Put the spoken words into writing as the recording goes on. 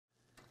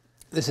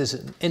This is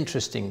an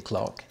interesting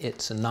clock.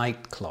 It's a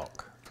night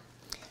clock,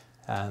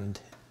 and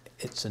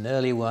it's an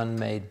early one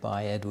made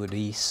by Edward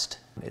East.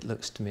 It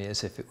looks to me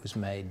as if it was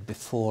made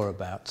before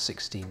about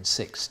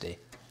 1660.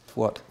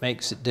 What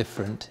makes it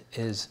different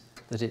is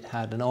that it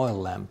had an oil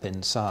lamp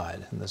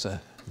inside, and there's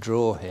a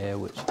drawer here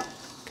which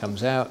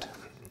comes out.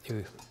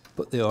 You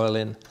put the oil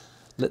in,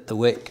 lit the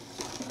wick,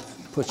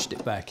 pushed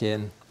it back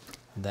in,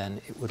 and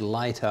then it would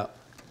light up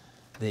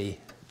the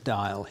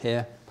dial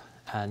here,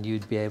 and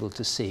you'd be able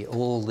to see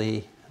all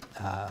the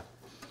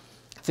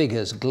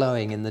figures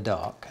glowing in the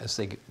dark as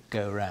they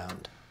go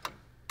round.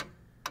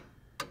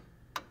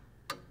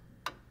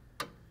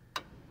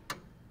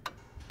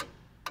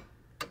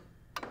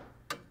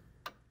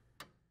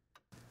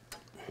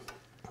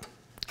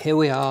 Here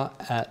we are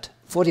at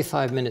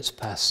 45 minutes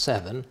past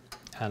 7,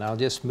 and I'll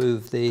just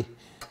move the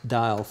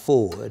dial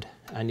forward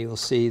and you'll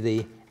see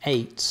the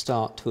 8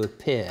 start to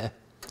appear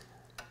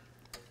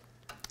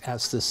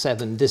as the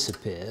 7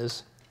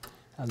 disappears,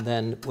 and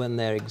then when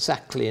they're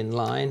exactly in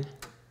line,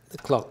 the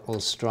clock will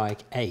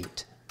strike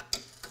 8.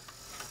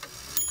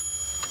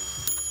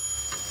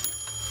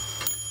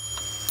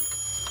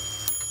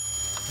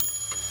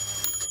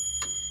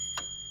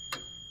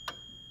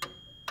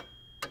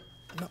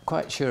 I'm not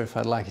quite sure if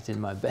I'd like it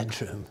in my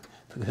bedroom,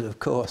 because of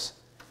course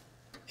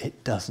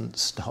it doesn't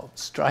stop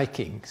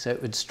striking, so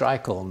it would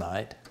strike all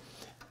night,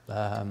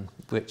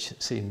 which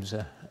seems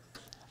a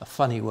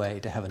funny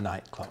way to have a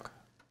night clock.